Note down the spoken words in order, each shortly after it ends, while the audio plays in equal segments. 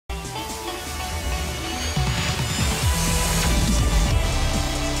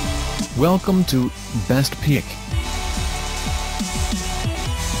Welcome to Best Pick.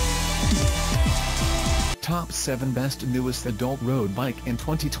 Top 7 Best Newest Adult Road Bike in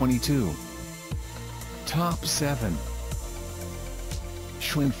 2022. Top 7.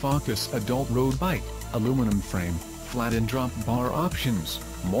 Schwinn Phocus Adult Road Bike, aluminum frame, flat and drop bar options,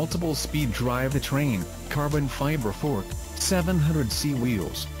 multiple speed drivetrain, carbon fiber fork, 700C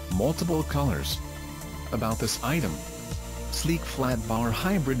wheels, multiple colors. About this item: sleek flat bar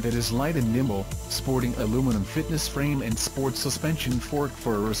hybrid that is light and nimble, sporting aluminum fitness frame and sports suspension fork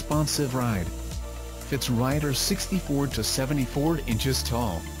for a responsive ride. Fits riders 64 to 74 inches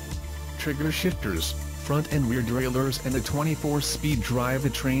tall. Trigger shifters, front and rear derailleurs and a 24-speed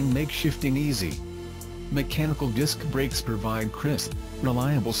drivetrain make shifting easy. Mechanical disc brakes provide crisp,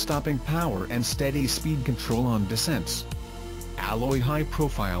 reliable stopping power and steady speed control on descents. Alloy high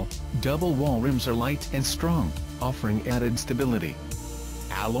profile, double wall rims are light and strong, offering added stability.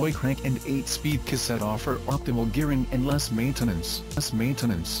 Alloy crank and 8-speed cassette offer optimal gearing and less maintenance.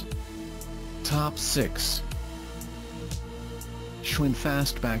 Top 6. Schwinn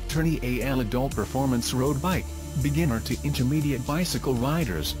Fastback Tourney AL Adult Performance Road Bike, beginner to intermediate bicycle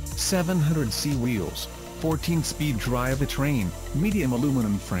riders, 700C wheels, 14-speed drivetrain, medium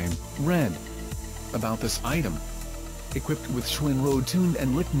aluminum frame, red. About this item: equipped with Schwinn Road tuned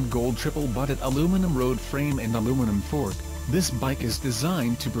and Litten Gold triple-butted aluminum road frame and aluminum fork, this bike is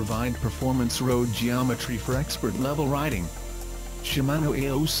designed to provide performance road geometry for expert-level riding. Shimano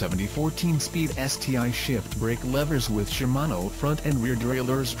Aero 70 14-speed STI shift brake levers with Shimano front and rear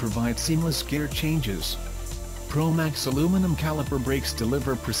derailleurs provide seamless gear changes. Pro Max aluminum caliper brakes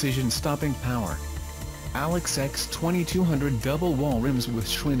deliver precision stopping power. Alex X 2200 double wall rims with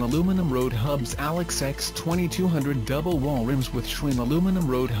Schwinn aluminum road hubs. Alex X 2200 double wall rims with Schwinn aluminum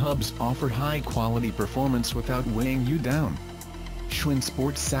road hubs offer high-quality performance without weighing you down. Schwinn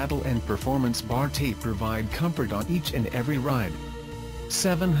Sports saddle and performance bar tape provide comfort on each and every ride.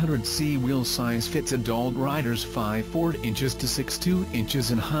 700C wheel size fits adult riders 5'4" inches to 6'2"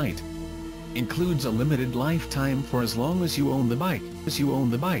 inches in height. Includes a limited lifetime for as long as you own the bike.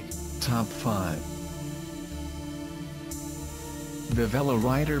 Top 5. VIVELO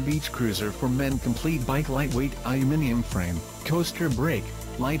Rider Beach Cruiser for Men Complete Bike Lightweight Aluminium Frame, Coaster Brake,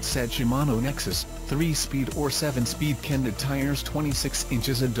 Light Set Shimano Nexus, 3-speed or 7-speed Kenda tires 26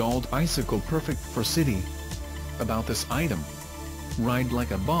 inches adult bicycle perfect for city. About this item: ride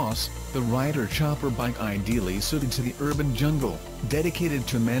like a boss, the Rider Chopper bike ideally suited to the urban jungle, dedicated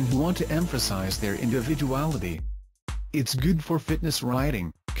to men who want to emphasize their individuality. It's good for fitness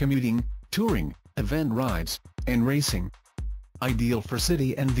riding, commuting, touring, event rides, and racing. Ideal for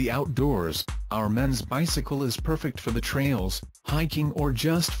city and the outdoors, our men's bicycle is perfect for the trails, hiking or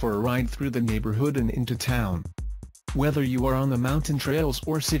just for a ride through the neighborhood and into town. Whether you are on the mountain trails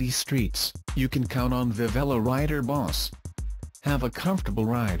or city streets, you can count on VIVELO Rider Boss. Have a comfortable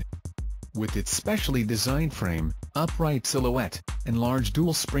ride. With its specially designed frame, upright silhouette, and large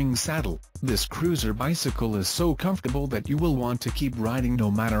dual-spring saddle, this cruiser bicycle is so comfortable that you will want to keep riding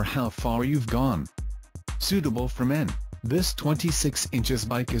no matter how far you've gone. Suitable for men, this 26 inches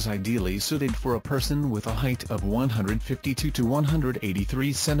bike is ideally suited for a person with a height of 152 to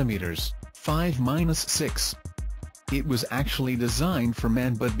 183 centimeters, 5-6. It was actually designed for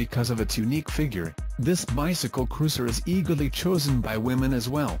men, but because of its unique figure, this bicycle cruiser is eagerly chosen by women as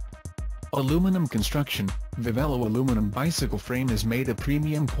well. Aluminum construction: VIVELO aluminum bicycle frame is made of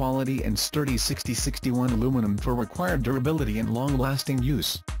premium quality and sturdy 6061 aluminum for required durability and long-lasting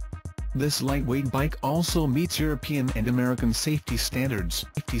use. This lightweight bike also meets European and American safety standards.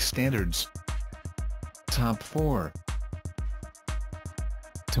 Top 4.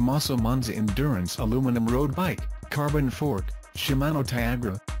 Tommaso Monza Endurance Aluminum Road Bike, Carbon Fork, Shimano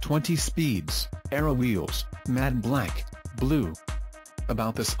Tiagra, 20 speeds, Aero wheels, matte black, blue.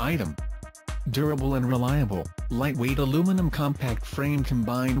 About this item: durable and reliable, lightweight aluminum compact frame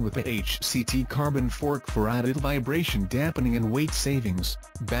combined with a HCT carbon fork for added vibration dampening and weight savings,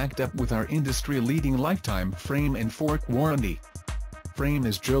 backed up with our industry-leading lifetime frame and fork warranty. Frame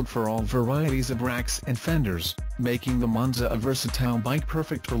is drilled for all varieties of racks and fenders, making the Monza a versatile bike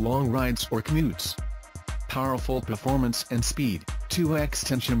perfect for long rides or commutes. Powerful performance and speed: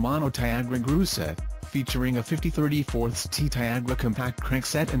 2x10 Shimano Tiagra grooveset, featuring a 50/34T Tiagra compact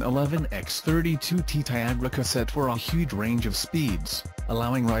crankset and 11x32T Tiagra cassette for a huge range of speeds,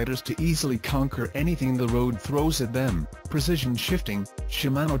 allowing riders to easily conquer anything the road throws at them. Precision shifting: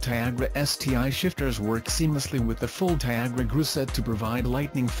 Shimano Tiagra STI shifters work seamlessly with the full Tiagra grooveset to provide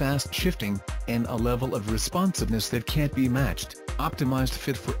lightning-fast shifting, and a level of responsiveness that can't be matched. Optimized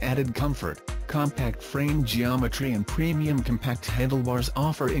fit for added comfort, Compact frame geometry and premium compact handlebars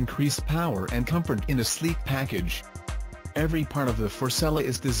offer increased power and comfort in a sleek package. Every part of the Forcella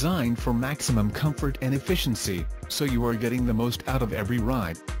is designed for maximum comfort and efficiency, so you are getting the most out of every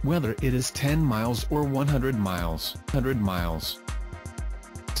ride, whether it is 10 miles or 100 miles.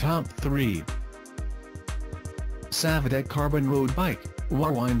 Top 3. SAVADECK Carbon Road Bike,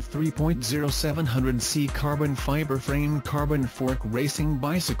 Whirlwind 3.0 700C Carbon Fiber Frame Carbon Fork Racing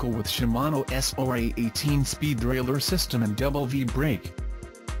Bicycle with Shimano SORA 18-speed derailleur system and double V brake.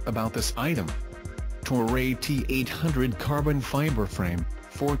 About this item: Tourney T800 carbon fiber frame,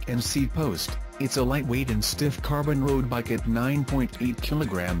 fork and seat post. It's a lightweight and stiff carbon road bike at 9.8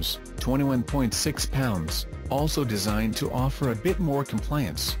 kilograms, 21.6 pounds, also designed to offer a bit more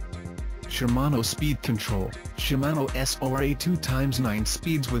compliance. Shimano speed control, Shimano SORA 2x9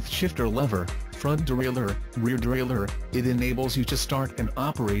 speeds with shifter lever, front derailleur, rear derailleur. It enables you to start and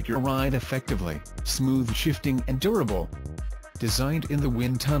operate your ride effectively, smooth shifting and durable. Designed in the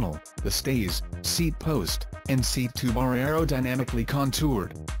wind tunnel, the stays, seat post, and seat tube are aerodynamically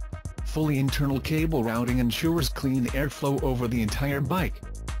contoured. Fully internal cable routing ensures clean airflow over the entire bike.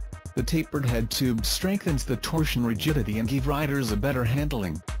 The tapered head tube strengthens the torsion rigidity and gives riders a better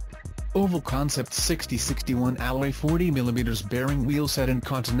handling. Oval Concept 6061 alloy 40mm bearing wheelset and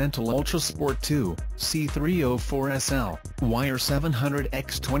Continental Ultra Sport 2, C304SL, wire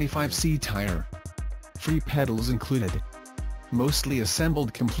 700x25C tire. Free pedals included. Mostly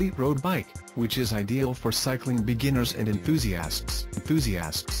assembled complete road bike, which is ideal for cycling beginners and enthusiasts.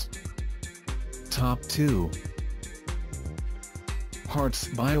 Top 2. Hartz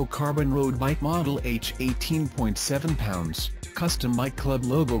Biocarbon Road Bike Model H 18.7 pounds, Custom Bike Club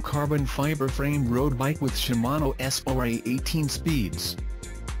Logo Carbon Fiber Frame Road Bike with Shimano SORA 18 speeds.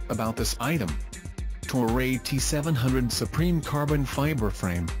 About this item: Tourney T700 Supreme Carbon Fiber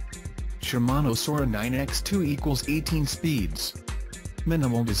Frame, Shimano SORA 9x2 equals 18 speeds.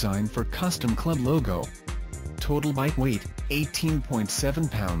 Minimal design for custom club logo. Total bike weight, 18.7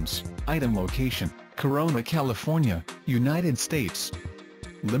 pounds. Item location, Corona, California, United States.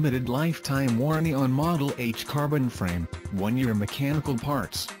 Limited lifetime warranty on Model H carbon frame, 1 year mechanical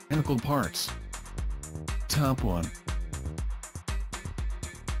parts. Top 1.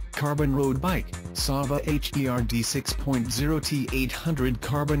 Carbon road bike, SAVADECK HERD 6.0 T800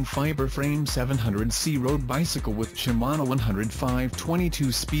 carbon fiber frame 700C road bicycle with Shimano 105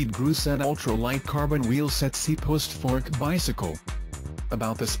 22-speed Gruset ultra light carbon wheel set seat post fork bicycle.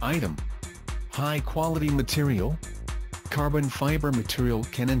 About this item: high quality material. Carbon fiber material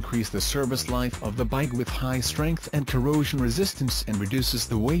can increase the service life of the bike with high strength and corrosion resistance and reduces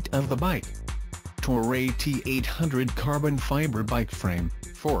the weight of the bike. Tourney T800 carbon fiber bike frame,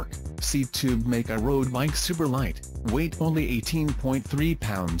 fork, seat tube make a road bike super light, weight only 18.3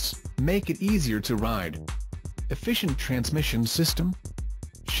 pounds, make it easier to ride. Efficient transmission system.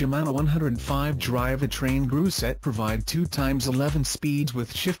 Shimano 105 Drivetrain Gruset provide 2x11 speeds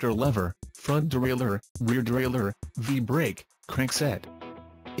with shifter lever, front derailleur, rear derailleur, V-brake, crankset.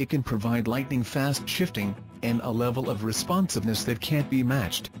 It can provide lightning-fast shifting, and a level of responsiveness that can't be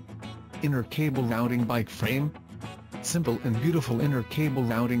matched. Inner cable routing bike frame. Simple and beautiful inner cable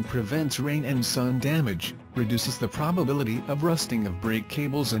routing prevents rain and sun damage, reduces the probability of rusting of brake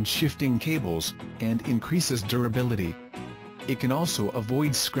cables and shifting cables, and increases durability. It can also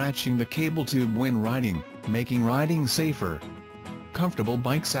avoid scratching the cable tube when riding, making riding safer. Comfortable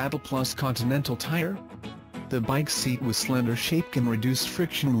bike saddle plus Continental tire. The bike seat with slender shape can reduce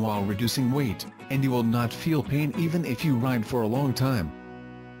friction while reducing weight, and you will not feel pain even if you ride for a long time.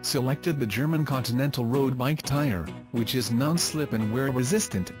 Selected the German Continental road bike tire, which is non-slip and wear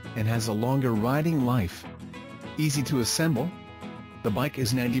resistant, and has a longer riding life. Easy to assemble. The bike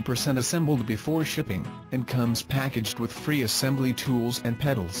is 90% assembled before shipping, and comes packaged with free assembly tools and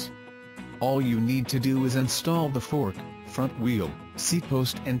pedals. All you need to do is install the fork, front wheel, seat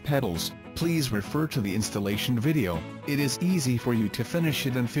post and pedals. Please refer to the installation video. It is easy for you to finish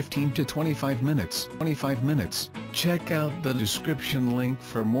it in 15 to 25 minutes. Check out the description link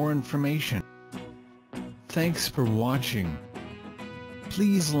for more information. Thanks for watching.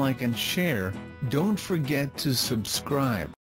 Please like and share, don't forget to subscribe.